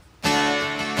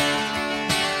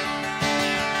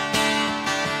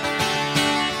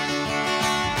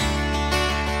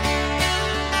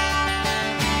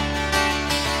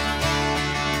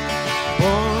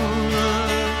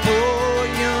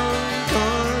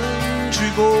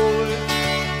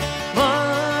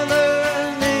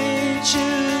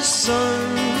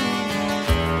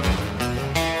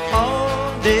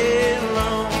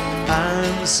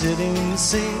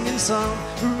song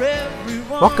for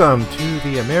everyone. Welcome to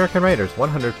the American Writers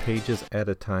 100 Pages at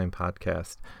a Time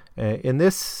podcast. In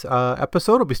this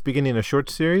episode, we'll be beginning a short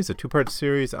series, a two-part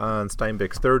series on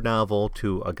Steinbeck's third novel,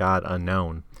 To a God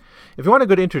Unknown. If you want a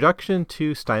good introduction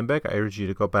to Steinbeck, I urge you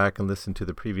to go back and listen to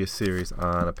the previous series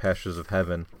on A Pastures of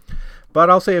Heaven. But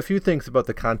I'll say a few things about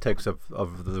the context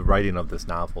of the writing of this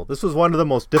novel. This was one of the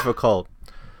most difficult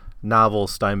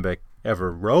novels Steinbeck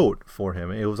ever wrote for him.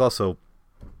 It was also,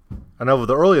 and of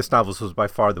the earliest novels, was by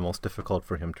far the most difficult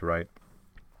for him to write.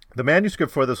 The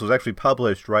manuscript for this was actually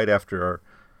published right after,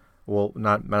 well,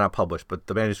 not published, but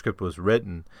the manuscript was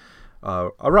written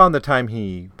around the time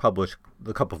he published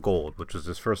The Cup of Gold, which was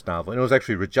his first novel, and it was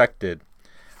actually rejected.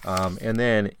 And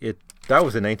then that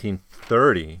was in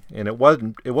 1930, and it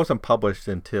wasn't published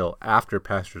until after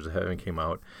Pastures of Heaven came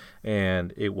out,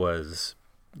 and it was,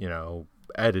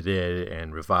 edited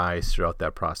and revised throughout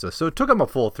that process. So it took him a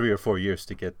full 3 or 4 years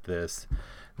to get this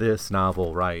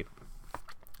novel right.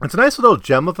 It's a nice little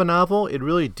gem of a novel. It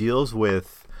really deals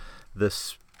with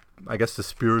this, I guess, the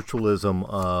spiritualism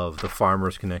of the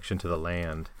farmer's connection to the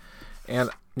land. And,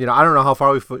 I don't know how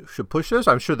far we should push this.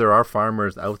 I'm sure there are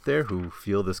farmers out there who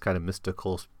feel this kind of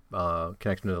mystical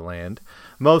connection to the land.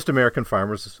 Most American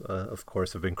farmers, of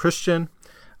course, have been Christian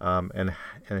and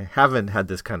haven't had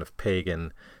this kind of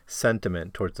pagan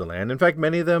sentiment towards the land. In fact,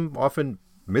 many of them often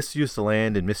misuse the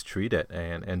land and mistreat it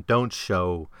and don't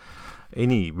show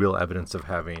any real evidence of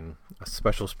having a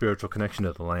special spiritual connection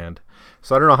to the land.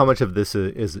 So I don't know how much of this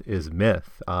is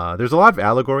myth. There's a lot of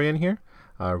allegory in here,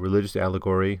 religious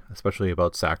allegory, especially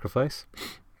about sacrifice.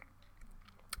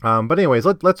 But anyways,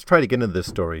 let's try to get into this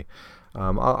story.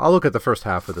 I'll look at the first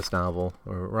half of this novel,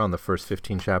 or around the first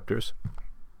 15 chapters.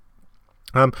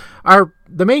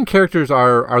 The main characters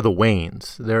are the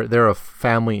Waynes. They're a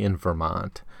family in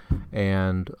Vermont,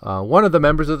 and one of the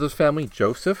members of this family,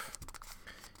 Joseph,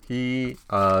 he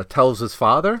tells his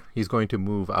father he's going to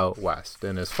move out west,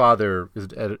 and his father is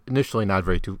initially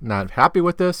not happy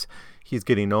with this. He's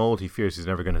getting old. He fears he's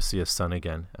never going to see his son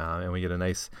again, and we get a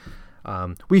nice.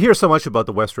 We hear so much about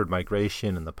the westward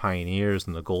migration and the pioneers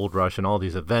and the gold rush and all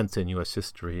these events in U.S.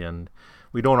 history, and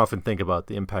we don't often think about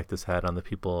the impact this had on the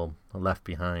people left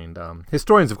behind.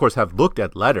 Historians, of course, have looked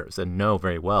at letters and know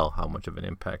very well how much of an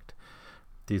impact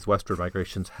these westward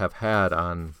migrations have had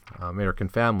on American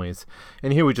families.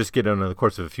 And here we just get, over the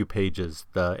course of a few pages,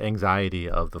 the anxiety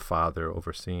of the father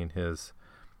overseeing his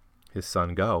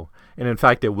son go. And in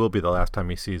fact, it will be the last time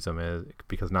he sees him,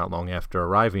 because not long after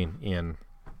arriving in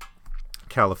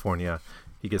California,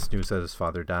 he gets news that his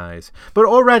father dies. But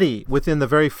already, within the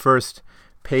very first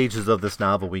pages of this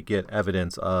novel, we get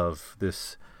evidence of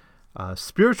this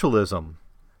spiritualism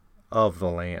of the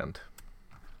land.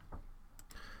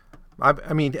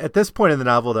 I mean, at this point in the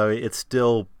novel, though, it's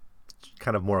still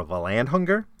kind of more of a land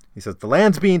hunger. He says, "The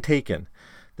land's being taken.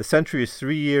 The century is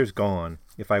 3 years gone.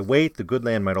 If I wait, the good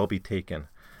land might all be taken.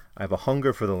 I have a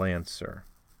hunger for the land, sir."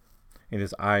 And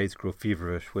his eyes grow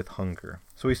feverish with hunger.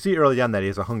 So we see early on that he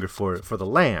has a hunger for the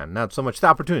land, not so much the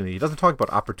opportunity. He doesn't talk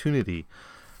about opportunity.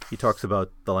 He talks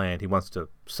about the land. He wants to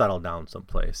settle down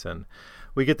someplace. And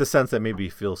we get the sense that maybe he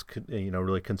feels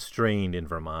really constrained in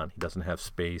Vermont. He doesn't have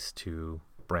space to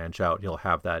branch out. He'll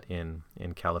have that in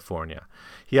California.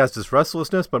 He has this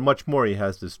restlessness, but much more he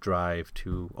has this drive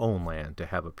to own land, to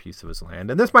have a piece of his land.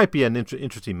 And this might be an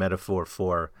interesting metaphor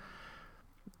for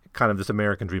kind of this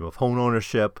American dream of home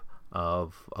ownership,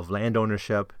 of land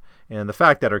ownership, and the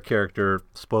fact that our character,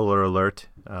 spoiler alert,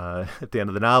 at the end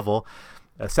of the novel,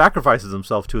 sacrifices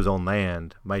himself to his own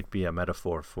land might be a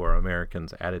metaphor for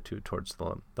Americans' attitude towards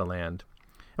the land.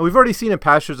 And we've already seen in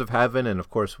Pastures of Heaven, and of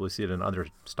course we'll see it in other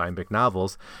Steinbeck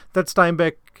novels, that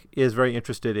Steinbeck is very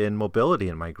interested in mobility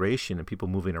and migration and people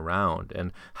moving around.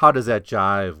 And how does that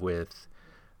jive with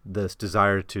this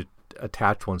desire to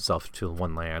attach oneself to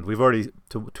one land? We've already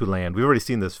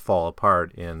seen this fall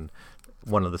apart in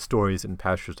one of the stories in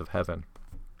Pastures of Heaven,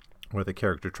 where the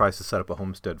character tries to set up a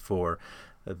homestead for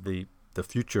the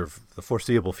future, the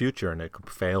foreseeable future, and it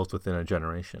fails within a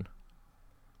generation.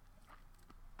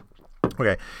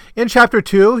 Okay, in chapter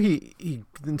 2,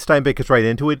 Steinbeck gets right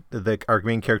into it. Our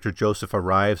main character Joseph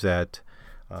arrives at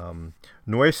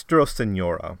Nuestra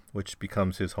Senora, which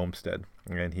becomes his homestead,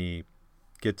 and he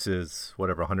gets his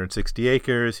 160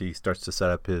 acres. He starts to set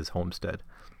up his homestead.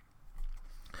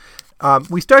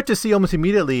 We start to see almost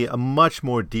immediately a much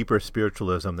more deeper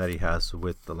spiritualism that he has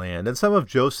with the land, and some of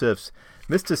Joseph's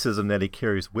mysticism that he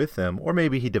carries with him, or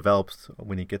maybe he develops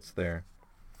when he gets there.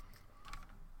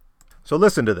 So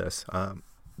listen to this.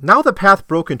 Now the path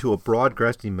broke into a broad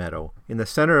grassy meadow, in the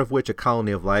center of which a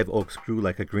colony of live oaks grew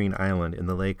like a green island in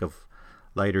the lake of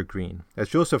lighter green. As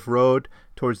Joseph rode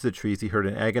towards the trees, he heard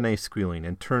an agonized squealing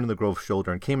and turned the grove's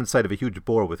shoulder and came in sight of a huge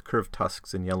boar with curved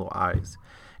tusks and yellow eyes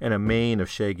and a mane of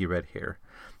shaggy red hair.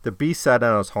 The beast sat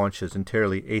on his haunches and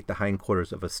terribly ate the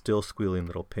hindquarters of a still squealing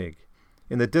little pig.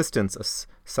 In the distance, a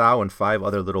sow and 5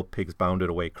 other little pigs bounded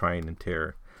away, crying in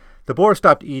terror. The boar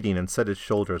stopped eating and set its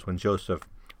shoulders when Joseph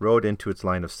rode into its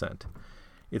line of scent.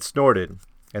 It snorted,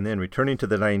 and then, returning to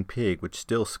the dying pig, which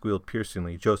still squealed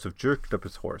piercingly, Joseph jerked up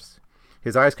his horse.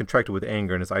 His eyes contracted with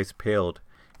anger, and his eyes paled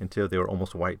until they were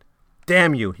almost white.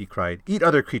 "Damn you!" he cried. "Eat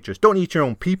other creatures. Don't eat your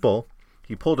own people."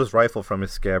 He pulled his rifle from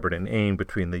his scabbard and aimed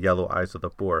between the yellow eyes of the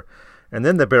boar. And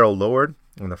then the barrel lowered,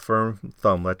 and the firm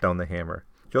thumb let down the hammer.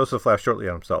 Joseph laughed shortly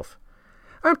at himself.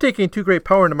 "I'm taking too great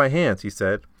power into my hands," he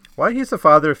said. "Why, he's the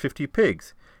father of 50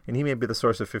 pigs, and he may be the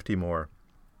source of 50 more."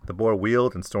 The boar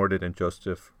wheeled and snorted, and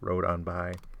Joseph rode on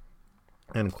by.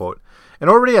 End quote. And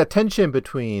already a tension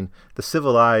between the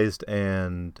civilized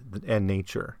and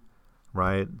nature,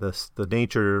 right? The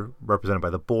nature represented by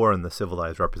the boar and the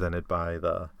civilized represented by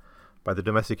the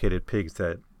domesticated pigs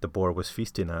that the boar was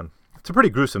feasting on. It's a pretty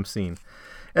gruesome scene.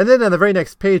 And then on the very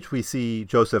next page, we see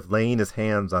Joseph laying his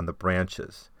hands on the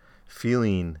branches,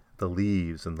 feeling the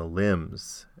leaves and the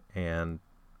limbs, and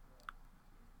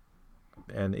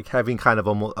having kind of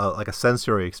almost like a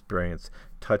sensory experience,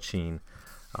 touching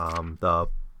the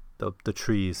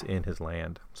trees in his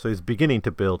land. So he's beginning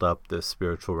to build up this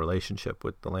spiritual relationship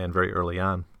with the land very early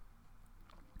on.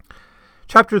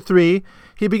 Chapter 3,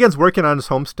 he begins working on his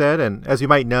homestead, and as you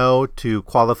might know, to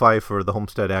qualify for the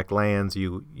Homestead Act lands,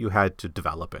 you had to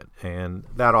develop it, and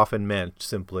that often meant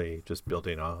simply just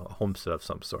building a homestead of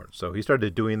some sort. So he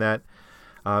started doing that.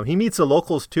 He meets the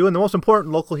locals too, and the most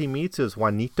important local he meets is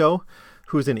Juanito,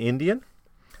 who's an Indian,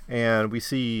 and we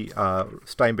see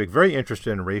Steinbeck very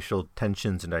interested in racial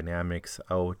tensions and dynamics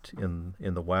out in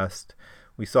the West.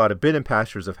 We saw it a bit in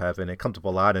Pastures of Heaven. It comes up a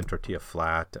lot in Tortilla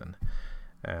Flat,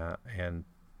 and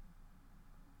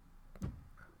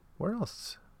where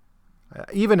else?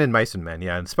 Even in Mice and Men,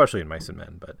 yeah, and especially in Mice and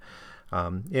Men. But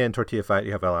in Tortilla Flat,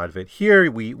 you have a lot of it.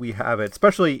 Here we have it,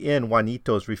 especially in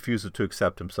Juanito's refusal to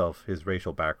accept himself, his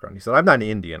racial background. He said, "I'm not an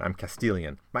Indian, I'm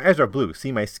Castilian. My eyes are blue.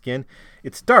 See my skin?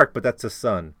 It's dark, but that's the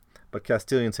sun. But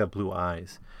Castilians have blue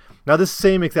eyes." Now, this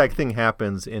same exact thing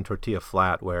happens in Tortilla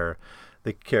Flat, where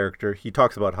the character, he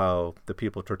talks about how the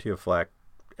people of Tortilla Flat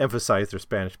emphasize their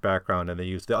Spanish background, and they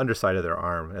use the underside of their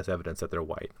arm as evidence that they're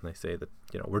white. And they say that,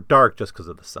 we're dark just because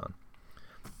of the sun.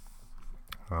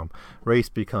 Race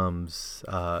becomes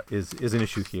is an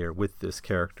issue here with this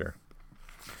character.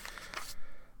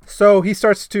 So he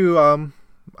starts to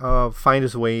find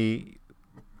his way,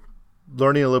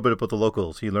 learning a little bit about the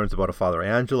locals. He learns about a Father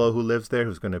Angelo who lives there,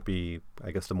 who's going to be,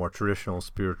 I guess, the more traditional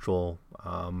spiritual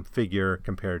figure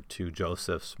compared to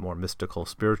Joseph's more mystical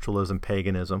spiritualism,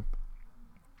 paganism.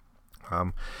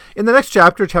 In the next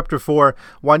chapter, chapter 4,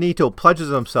 Juanito pledges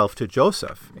himself to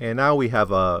Joseph, and now we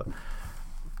have a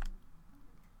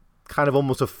kind of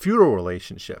almost a feudal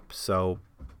relationship. So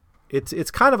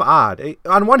it's kind of odd.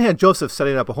 On one hand, Joseph's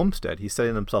setting up a homestead. He's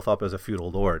setting himself up as a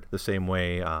feudal lord, the same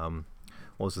way, what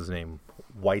was his name,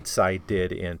 Whiteside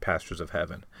did in Pastures of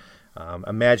Heaven,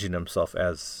 imagining himself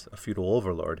as a feudal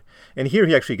overlord. And here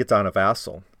he actually gets on a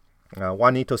vassal.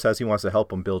 Juanito says he wants to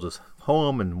help him build his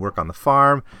home and work on the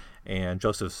farm. And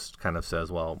Joseph kind of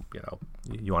says, well,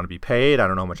 you want to be paid? I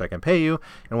don't know how much I can pay you.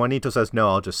 And Juanito says, no,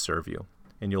 I'll just serve you.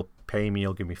 And you'll pay me,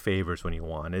 you'll give me favors when you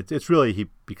want. It's really, he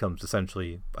becomes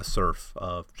essentially a serf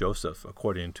of Joseph,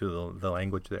 according to the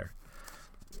language there.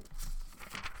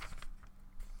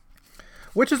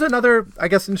 Which is another, I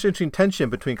guess, interesting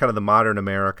tension between kind of the modern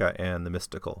America and the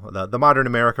mystical. The modern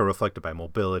America reflected by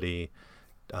mobility,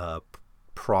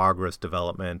 progress,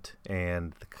 development,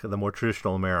 and the more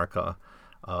traditional America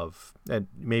and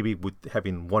maybe with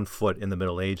having one foot in the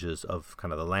Middle Ages of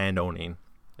kind of the land-owning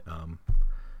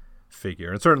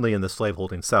figure. And certainly in the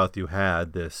slaveholding South, you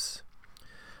had this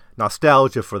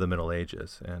nostalgia for the Middle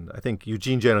Ages. And I think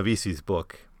Eugene Genovese's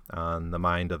book on The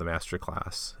Mind of the Master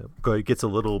Class gets a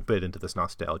little bit into this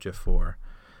nostalgia for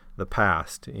the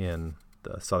past in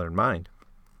the Southern mind.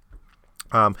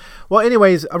 Well,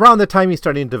 anyways, around the time he's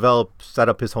starting to set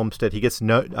up his homestead, he gets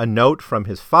a note from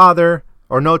his father,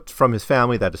 or note from his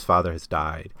family that his father has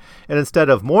died. And instead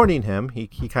of mourning him, he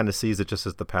kind of sees it just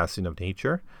as the passing of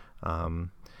nature.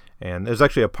 And there's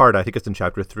actually a part, I think it's in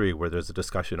chapter 3, where there's a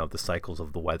discussion of the cycles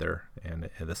of the weather and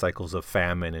the cycles of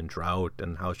famine and drought,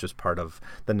 and how it's just part of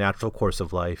the natural course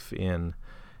of life in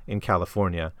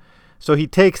California. So he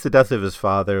takes the death of his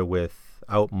father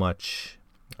without much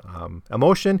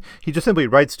emotion. He just simply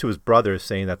writes to his brothers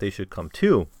saying that they should come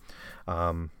too.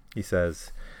 He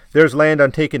says, There's land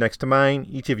untaken next to mine.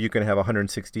 Each of you can have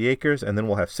 160 acres, and then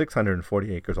we'll have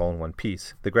 640 acres all in one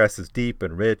piece. The grass is deep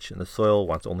and rich, and the soil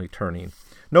wants only turning.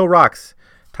 No rocks,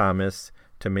 Thomas,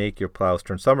 to make your plows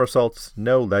turn somersaults.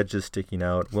 No ledges sticking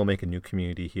out. We'll make a new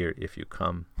community here if you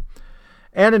come.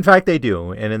 And in fact, they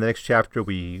do. And in the next chapter,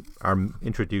 we are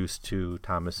introduced to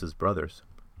Thomas's brothers.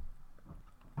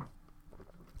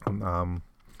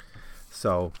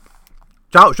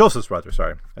 Joseph's brother,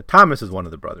 sorry. Thomas is one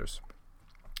of the brothers.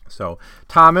 So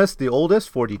Thomas, the oldest,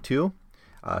 42,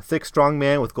 thick, strong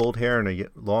man with gold hair and a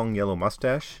long yellow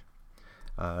mustache.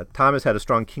 Thomas had a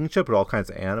strong kingship with all kinds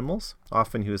of animals.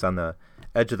 Often he was on the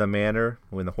edge of the manor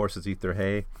when the horses eat their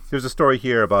hay. There's a story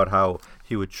here about how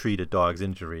he would treat a dog's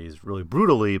injuries really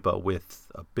brutally, but with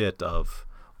a bit of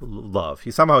love.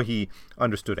 He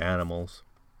understood animals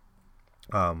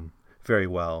very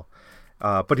well,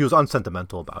 but he was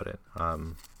unsentimental about it.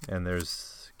 And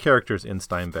there's characters in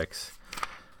Steinbeck's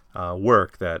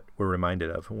work that we're reminded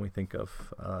of when we think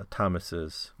of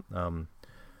Thomas's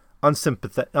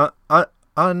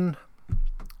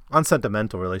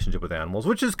unsentimental relationship with animals,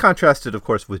 which is contrasted, of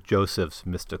course, with Joseph's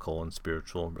mystical and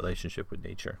spiritual relationship with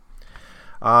nature.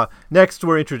 Next,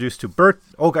 we're introduced to Bert.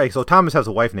 Okay, so Thomas has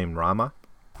a wife named Rama.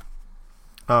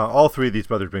 All three of these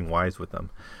brothers bring wives with them.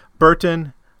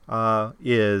 Burton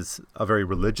is a very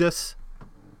religious,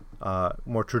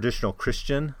 more traditional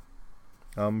Christian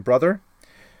brother.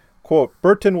 Quote,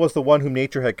 Burton was the one whom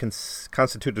nature had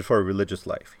constituted for a religious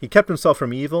life. He kept himself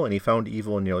from evil, and he found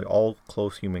evil in nearly all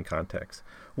close human contacts.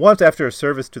 Once, after a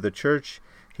service to the church,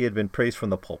 he had been praised from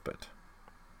the pulpit.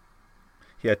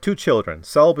 He had 2 children.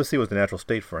 Celibacy was the natural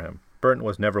state for him. Burton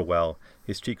was never well.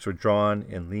 His cheeks were drawn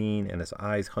and lean, and his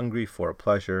eyes hungry for a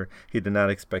pleasure he did not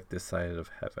expect this side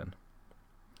of heaven.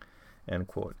 End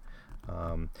quote.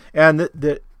 And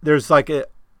there's like a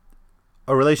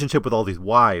relationship with all these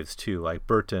wives too. Like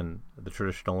Burton, the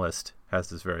traditionalist, has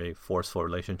this very forceful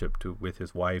relationship with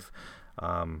his wife.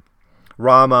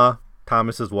 Rama,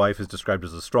 Thomas's wife, is described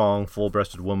as a strong,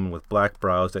 full-breasted woman with black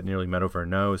brows that nearly met over her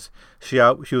nose. She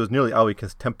was nearly always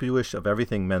contemptuous of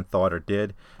everything men thought or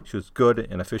did. She was good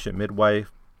and efficient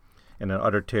midwife, and an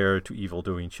utter terror to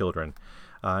evil-doing children.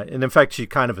 And in fact, she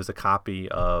kind of is a copy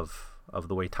of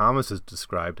the way Thomas is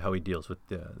described, how he deals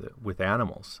with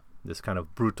animals. This kind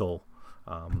of brutal,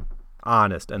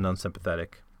 honest and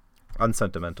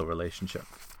unsentimental relationship.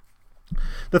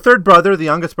 The third brother, the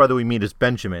youngest brother we meet, is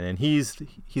Benjamin, and he's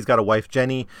got a wife,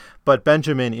 Jenny, but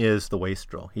Benjamin is the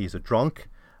wastrel. He's a drunk.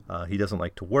 He doesn't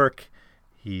like to work.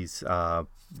 He's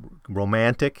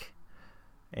romantic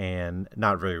and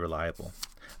not very reliable.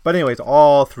 But anyways,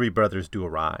 all 3 brothers do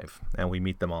arrive, and we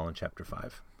meet them all in chapter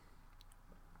 5.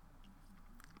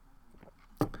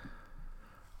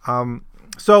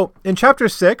 So in chapter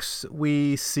 6,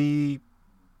 we see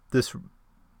this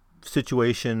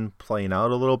situation playing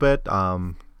out a little bit.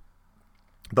 The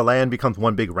land becomes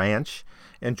one big ranch,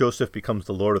 and Joseph becomes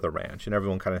the lord of the ranch, and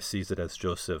everyone kind of sees it as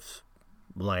Joseph's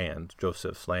land,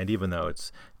 even though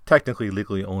it's technically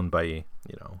legally owned by,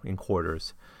 in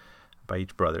quarters by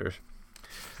each brother.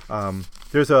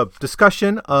 There's a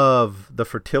discussion of the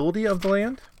fertility of the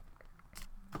land.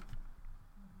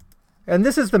 And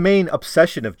this is the main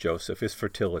obsession of Joseph, is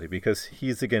fertility, because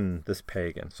he's, again, this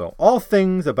pagan. So all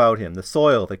things about him, the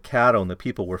soil, the cattle, and the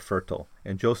people were fertile,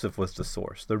 and Joseph was the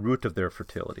source, the root of their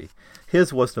fertility.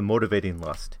 His was the motivating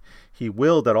lust. He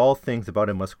willed that all things about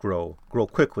him must grow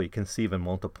quickly, conceive, and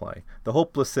multiply. The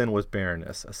hopeless sin was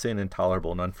barrenness, a sin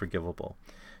intolerable and unforgivable.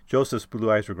 Joseph's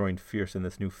blue eyes were growing fierce in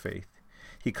this new faith.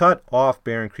 He cut off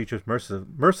barren creatures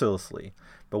mercilessly,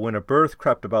 but when a birth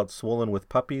crept about swollen with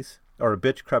puppies, or a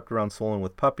bitch crept around swollen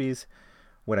with puppies,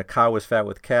 when a cow was fat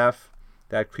with calf,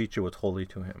 that creature was holy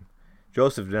to him.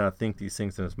 Joseph did not think these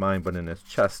things in his mind, but in his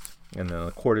chest and in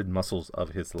the corded muscles of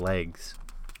his legs.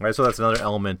 Right, so that's another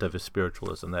element of his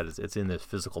spiritualism. That is, it's in his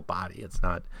physical body. It's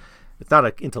not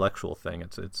an intellectual thing.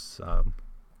 It's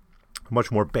much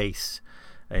more base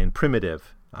and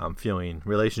primitive feeling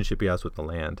relationship he has with the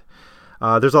land.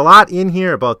 There's a lot in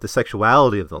here about the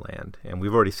sexuality of the land, and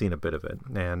we've already seen a bit of it.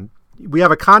 And we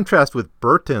have a contrast with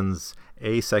Burton's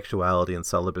asexuality and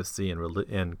celibacy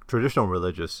and traditional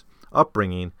religious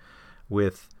upbringing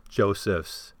with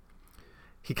Joseph's.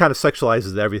 He kind of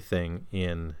sexualizes everything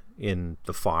in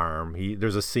the farm.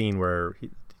 There's a scene where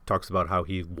he talks about how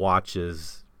he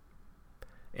watches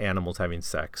animals having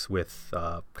sex with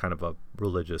kind of a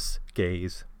religious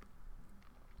gaze.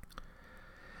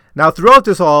 Now, throughout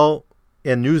this all,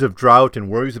 and news of drought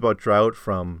and worries about drought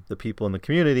from the people in the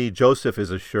community, Joseph is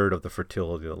assured of the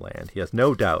fertility of the land. He has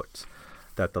no doubts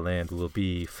that the land will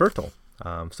be fertile.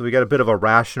 So we got a bit of a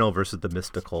rational versus the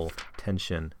mystical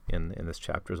tension in this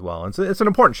chapter as well. And so it's an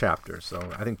important chapter. So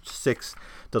I think 6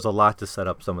 does a lot to set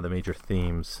up some of the major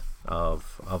themes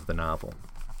of the novel.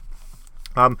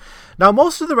 Now,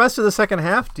 most of the rest of the second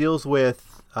half deals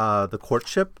with the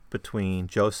courtship between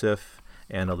Joseph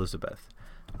and Elizabeth.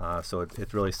 So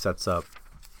it really sets up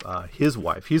his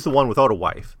wife. He's the one without a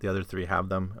wife. The other 3 have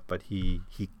them, but he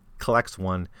collects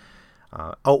one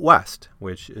out west,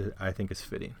 which I think is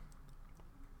fitting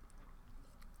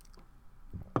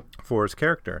for his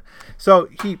character. So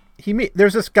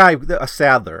there's this guy, a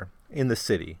saddler in the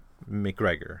city,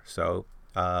 McGregor. So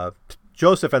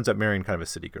Joseph ends up marrying kind of a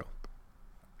city girl.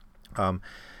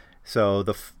 So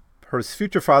her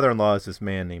future father-in-law is this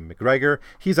man named McGregor.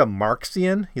 He's a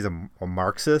Marxian. He's a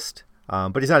Marxist,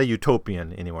 but he's not a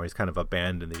utopian anymore. He's kind of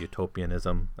abandoned the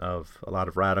utopianism of a lot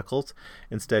of radicals.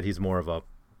 Instead, he's more of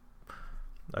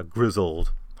a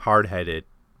grizzled, hard-headed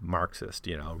Marxist,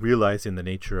 realizing the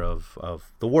nature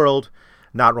of the world,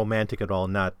 not romantic at all,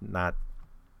 not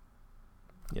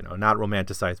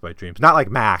romanticized by dreams, not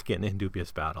like Mac in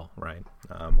Dubious Battle, right?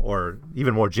 Or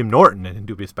even more Jim Norton in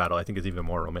Dubious Battle, I think is even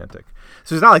more romantic.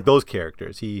 So he's not like those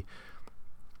characters. He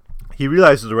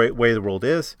realizes the right way the world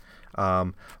is,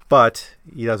 but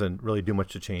he doesn't really do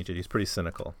much to change it. He's pretty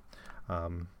cynical.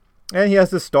 And he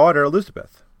has this daughter,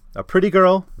 Elizabeth. A pretty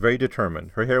girl, very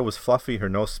determined. Her hair was fluffy, her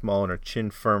nose small, and her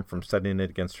chin firm from setting it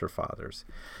against her father's.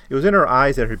 It was in her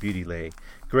eyes that her beauty lay.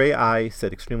 Gray eyes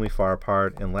set extremely far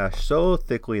apart and lashed so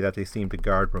thickly that they seemed to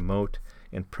guard remote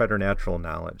and preternatural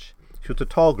knowledge. She was a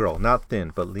tall girl, not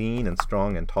thin, but lean and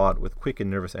strong and taut, with quick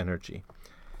and nervous energy.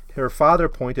 Her father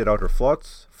pointed out her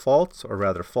faults, or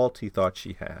rather faults he thought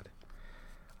she had.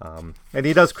 And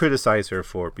he does criticize her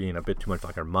for being a bit too much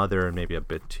like her mother and maybe a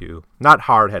bit too not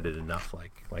hard-headed enough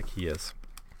like he is.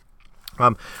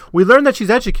 We learn that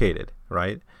she's educated,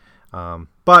 right?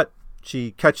 But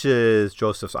she catches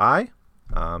Joseph's eye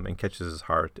and catches his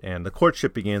heart. And the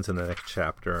courtship begins in the next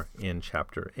chapter, in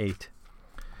chapter 8.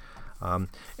 And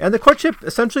the courtship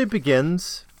essentially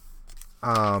begins,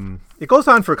 it goes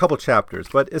on for a couple chapters,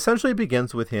 but essentially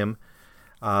begins with him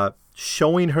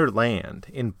showing her land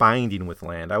and binding with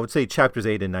land. I would say chapters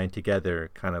 8 and 9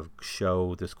 together kind of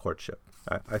show this courtship.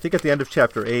 I think at the end of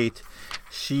chapter 8,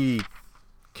 she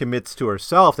commits to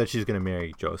herself that she's going to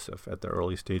marry Joseph at the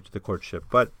early stage of the courtship.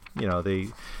 But,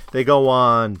 they go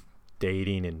on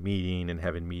dating and meeting and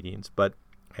having meetings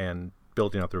and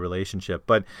building up the relationship.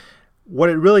 But what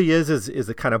it really is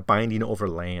a kind of binding over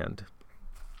land.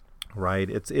 Right,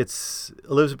 it's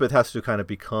Elizabeth has to kind of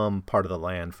become part of the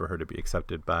land for her to be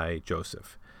accepted by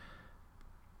Joseph.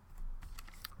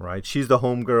 Right, she's the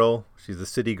home girl, she's the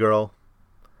city girl,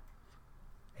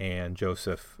 and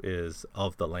Joseph is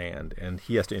of the land, and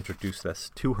he has to introduce this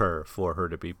to her for her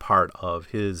to be part of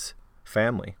his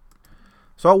family.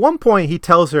 So at one point, he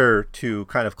tells her to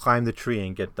kind of climb the tree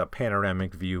and get the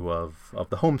panoramic view of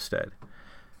the homestead.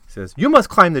 He says, "You must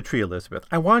climb the tree, Elizabeth.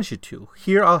 I want you to.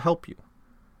 Here, I'll help you."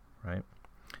 Right?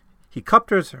 He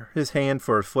cupped his hand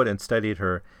for her foot and steadied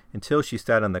her until she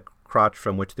sat on the crotch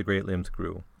from which the great limbs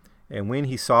grew. And when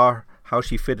he saw how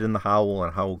she fitted in the howl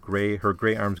and how her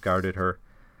gray arms guarded her,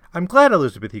 "I'm glad,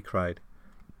 Elizabeth," he cried.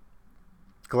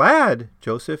 "Glad,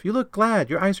 Joseph? You look glad.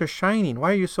 Your eyes are shining.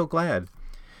 Why are you so glad?"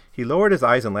 He lowered his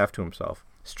eyes and laughed to himself.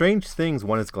 "Strange things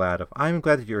one is glad of. I am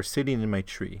glad that you are sitting in my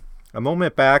tree. A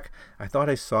moment back, I thought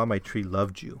I saw my tree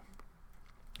loved you."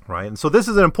 Right, and so this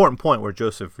is an important point where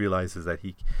Joseph realizes that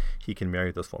he can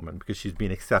marry this woman because she's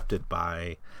being accepted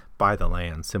by the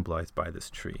land, symbolized by this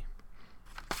tree.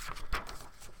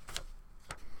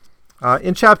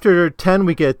 In chapter 10,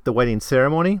 we get the wedding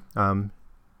ceremony.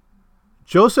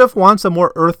 Joseph wants a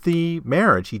more earthy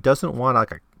marriage. He doesn't want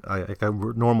like a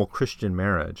normal Christian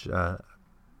marriage. I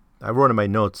wrote in my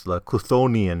notes the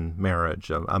Chthonian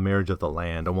marriage, a marriage of the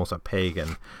land, almost a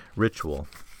pagan ritual.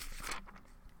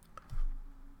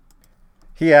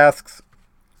 He asks,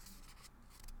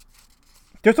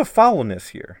 "There's a foulness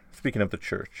here," speaking of the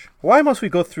church. "Why must we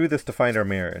go through this to find our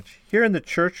marriage? Here in the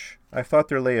church, I thought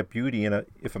there lay a beauty in it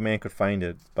if a man could find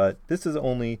it, but this is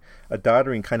only a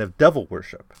doddering kind of devil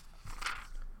worship."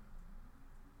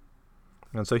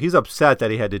 And so he's upset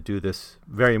that he had to do this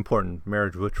very important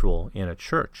marriage ritual in a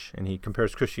church, and he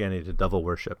compares Christianity to devil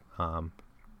worship.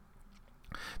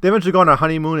 They eventually go on a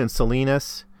honeymoon in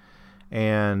Salinas,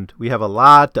 and we have a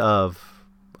lot of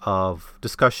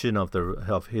discussion of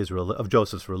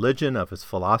Joseph's religion, of his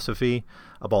philosophy,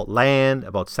 about land,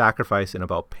 about sacrifice, and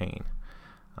about pain.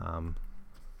 And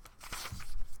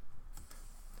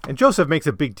Joseph makes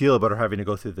a big deal about her having to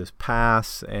go through this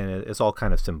pass, and it's all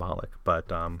kind of symbolic. But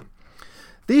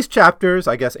These chapters,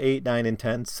 I guess 8, 9, and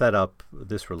 10, set up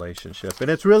this relationship, and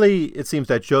it seems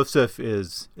that Joseph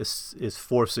is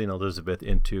forcing Elizabeth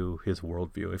into his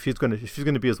worldview. If she's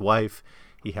going to be his wife,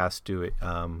 he has to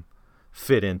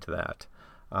fit into that.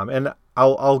 And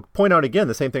I'll point out again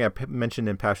the same thing I mentioned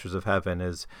in Pastures of Heaven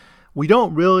is we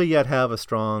don't really yet have a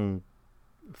strong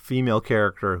female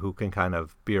character who can kind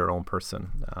of be her own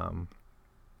person.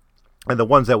 And the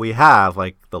ones that we have,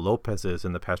 like the Lopezes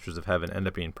in the Pastures of Heaven, end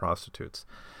up being prostitutes.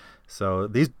 So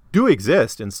these do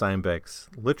exist in Steinbeck's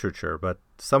literature, but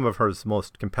some of her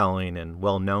most compelling and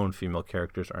well-known female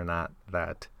characters are not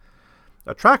that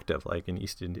attractive, like in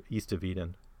East of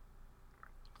Eden.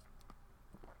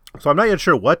 So I'm not yet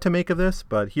sure what to make of this,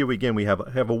 but here again we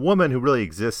have a woman who really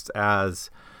exists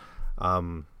as a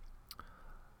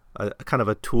kind of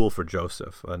a tool for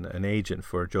Joseph, an agent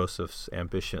for Joseph's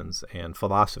ambitions and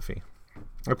philosophy.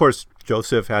 Of course,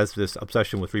 Joseph has this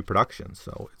obsession with reproduction,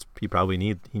 so he probably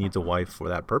needs a wife for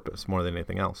that purpose more than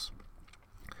anything else.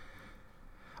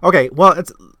 Okay, well,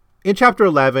 it's in chapter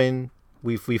 11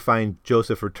 we find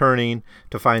Joseph returning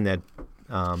to find that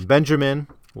Benjamin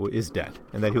is dead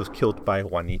and that he was killed by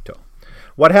Juanito.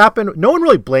 What happened? No one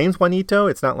really blames Juanito.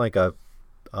 It's not like a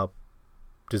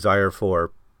desire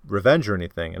for revenge or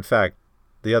anything. In fact,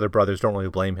 the other brothers don't really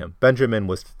blame him. Benjamin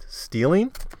was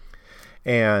stealing,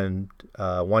 and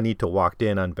Juanito walked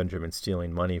in on Benjamin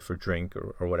stealing money for drink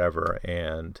or whatever,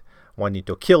 and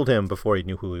Juanito killed him before he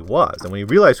knew who he was. And when he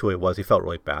realized who he was, he felt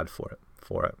really bad for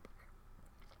it.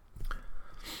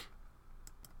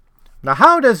 Now,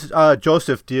 how does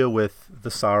Joseph deal with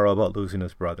the sorrow about losing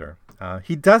his brother?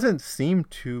 He doesn't seem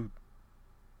to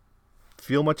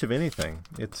feel much of anything.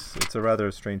 It's a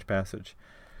rather strange passage.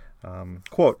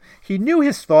 Quote, "He knew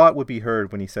his thought would be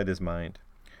heard when he said his mind.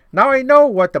 Now I know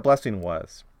what the blessing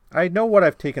was. I know what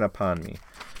I've taken upon me.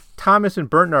 Thomas and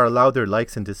Burton are allowed their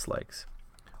likes and dislikes.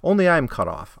 Only I am cut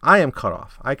off. I am cut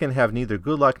off. I can have neither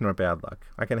good luck nor bad luck.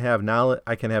 I can have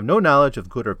no knowledge of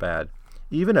good or bad.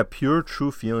 Even a pure, true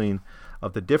feeling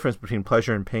of the difference between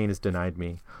pleasure and pain is denied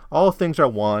me. All things are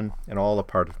one, and all a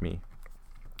part of me."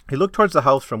 He looked towards the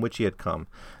house from which he had come.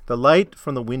 The light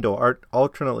from the window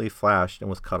alternately flashed and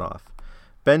was cut off.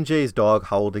 Benjay's dog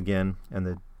howled again,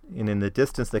 and in the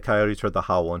distance the coyotes heard the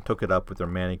howl and took it up with their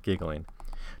manic giggling.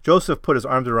 Joseph put his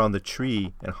arms around the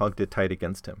tree and hugged it tight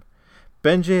against him.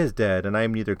 "Benjay is dead, and I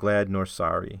am neither glad nor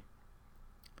sorry.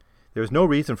 There is no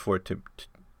reason for it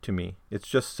to me. It's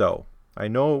just so. I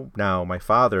know now, my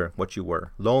father, what you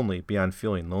were, lonely beyond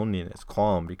feeling loneliness,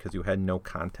 calm because you had no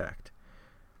contact.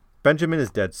 Benjamin is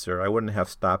dead, sir. I wouldn't have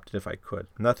stopped it if I could.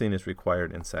 Nothing is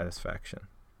required in satisfaction."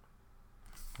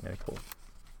 Yeah, cool.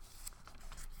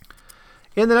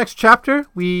 In the next chapter,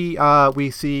 we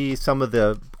see some of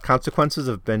the consequences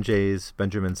of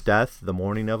Benjamin's death, the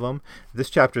mourning of him. This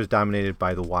chapter is dominated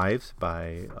by the wives,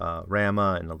 by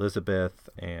Ramah and Elizabeth,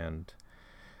 and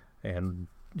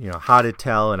how to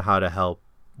tell and how to help,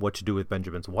 what to do with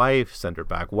Benjamin's wife, send her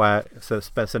back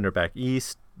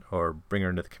east, or bring her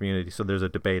into the community. So there's a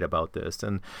debate about this,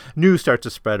 and news starts to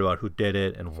spread about who did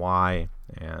it and why.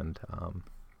 And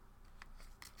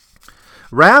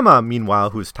Ramah,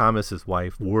 meanwhile, who's Thomas's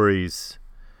wife,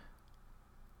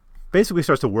 basically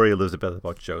starts to worry Elizabeth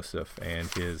about Joseph and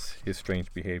his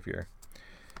strange behavior.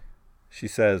 She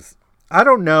says, "I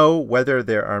don't know whether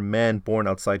there are men born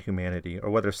outside humanity, or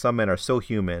whether some men are so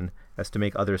human as to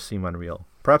make others seem unreal.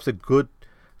 Perhaps a good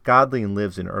godling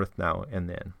lives in earth now and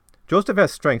then. Joseph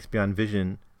has strength beyond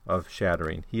vision of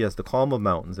shattering. He has the calm of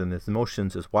mountains, and his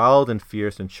emotions as wild and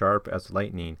fierce and sharp as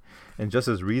lightning, and just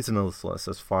as reasonless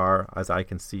as far as I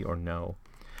can see or know.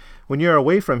 When you're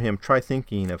away from him, try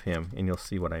thinking of him, and you'll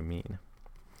see what I mean."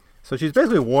 So she's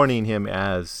basically warning him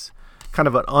as kind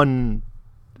of a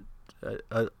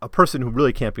person who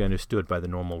really can't be understood by the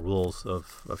normal rules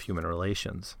of human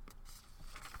relations.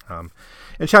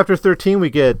 In chapter 13, we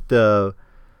get the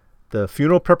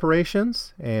funeral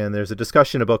preparations, and there's a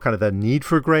discussion about kind of the need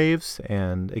for graves.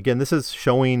 And again, this is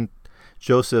showing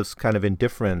Joseph's kind of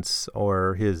indifference,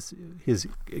 or his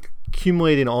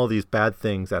accumulating all these bad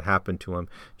things that happen to him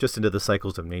just into the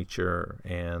cycles of nature,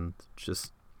 and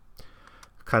just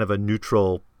kind of a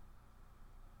neutral,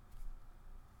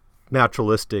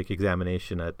 naturalistic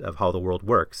examination of how the world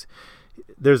works.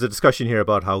 There's a discussion here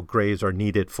about how graves are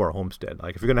needed for a homestead.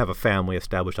 Like if you're going to have a family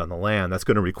established on the land, that's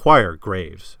going to require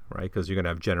graves, right? Because you're going to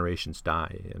have generations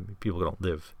die, and people don't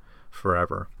live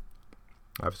forever,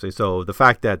 obviously. So the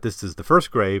fact that this is the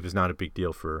first grave is not a big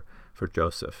deal for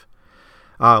Joseph.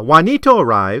 Juanito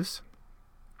arrives,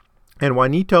 and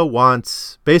Juanito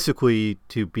wants basically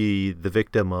to be the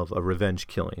victim of a revenge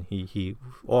killing. He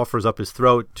offers up his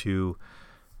throat to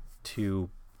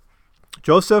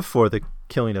Joseph for the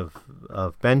killing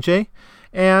of Benjy.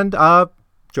 And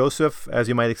Joseph, as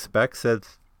you might expect, said,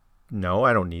 no,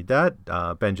 I don't need that.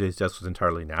 Benjy's death was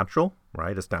entirely natural,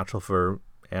 right? It's natural for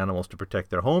animals to protect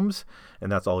their homes,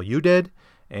 and that's all you did,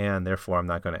 and therefore I'm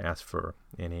not going to ask for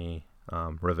any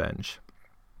revenge.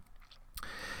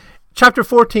 Chapter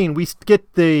 14, we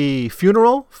get the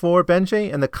funeral for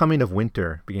Benjy and the coming of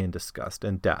winter being discussed,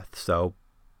 and death. So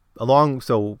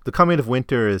the coming of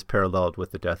winter is paralleled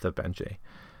with the death of Benjy.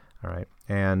 All right,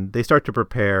 and they start to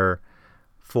prepare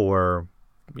for,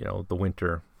 the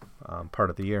winter part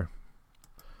of the year.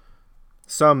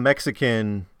 Some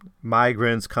Mexican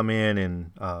migrants come in,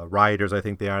 and rioters, I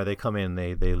think they are. They come in,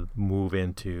 they move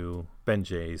into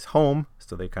Benjy's home,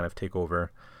 so they kind of take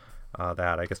over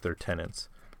that. I guess they're tenants.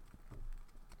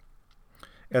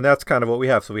 And that's kind of what we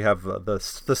have. So we have the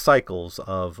cycles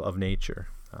of nature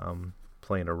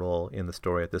playing a role in the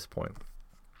story at this point.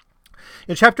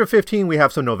 In chapter 15, we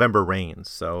have some November rains.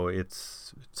 So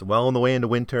it's well on the way into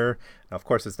winter. Now, of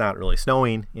course, it's not really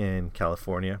snowing in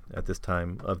California at this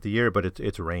time of the year, but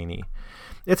it's rainy.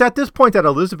 It's at this point that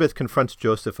Elizabeth confronts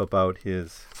Joseph about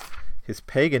his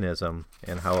paganism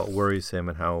and how it worries him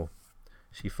and how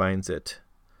she finds it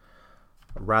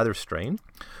rather strange.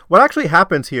 What actually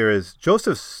happens here is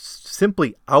Joseph's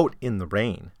simply out in the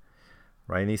rain,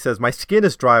 right? And he says, my skin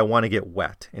is dry, I want to get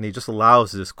wet. And he just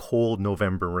allows this cold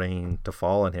November rain to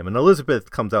fall on him. And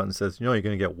Elizabeth comes out and says, you're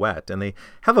going to get wet. And they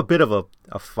have a bit of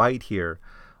a fight here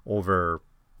over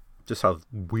just how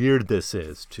weird this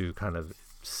is to kind of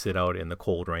sit out in the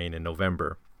cold rain in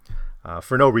November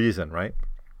for no reason, right?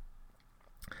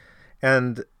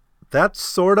 And that's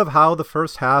sort of how the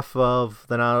first half of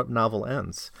the novel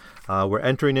ends. We're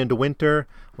entering into winter.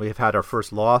 We have had our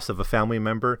first loss of a family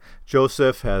member.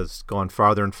 Joseph has gone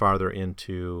farther and farther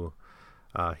into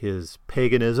his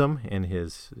paganism and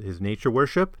his nature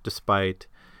worship, despite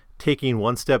taking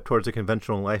one step towards a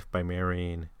conventional life by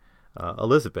marrying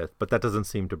Elizabeth. But that doesn't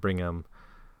seem to bring him,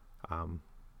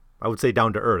 I would say,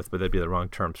 down to earth, but that'd be the wrong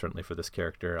term, certainly, for this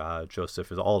character.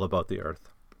 Joseph is all about the earth.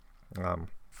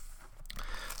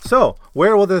 So,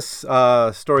 where will this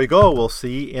story go? We'll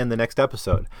see in the next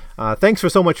episode. Thanks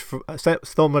so much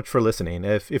for listening.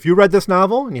 If you read this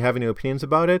novel and you have any opinions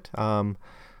about it,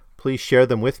 please share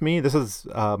them with me. This is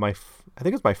I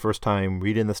think it's my first time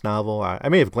reading this novel. I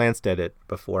may have glanced at it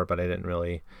before, but it didn't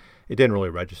really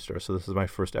register. So this is my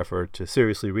first effort to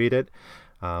seriously read it.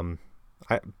 I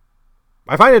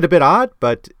find it a bit odd,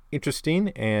 but interesting,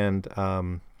 and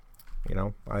I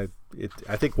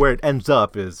think where it ends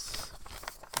up is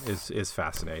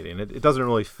fascinating. It doesn't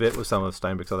really fit with some of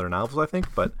Steinbeck's other novels, I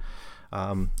think, but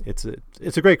it's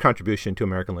a great contribution to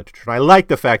American literature. And I like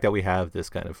the fact that we have this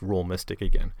kind of rule mystic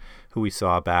again, who we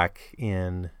saw back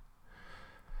when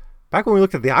we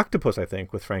looked at The Octopus, I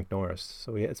think, with Frank Norris.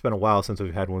 So it's been a while since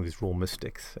we've had one of these rule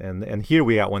mystics, and here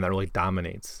we got one that really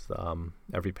dominates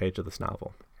every page of this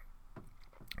novel.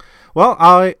 Well,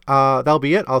 that'll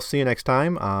be it. I'll see you next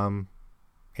time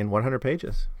in 100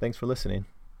 pages. Thanks for listening.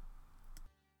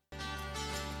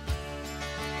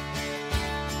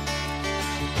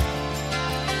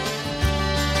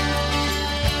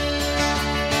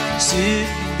 Sit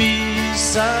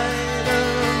beside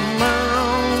a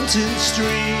mountain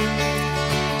stream,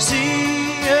 see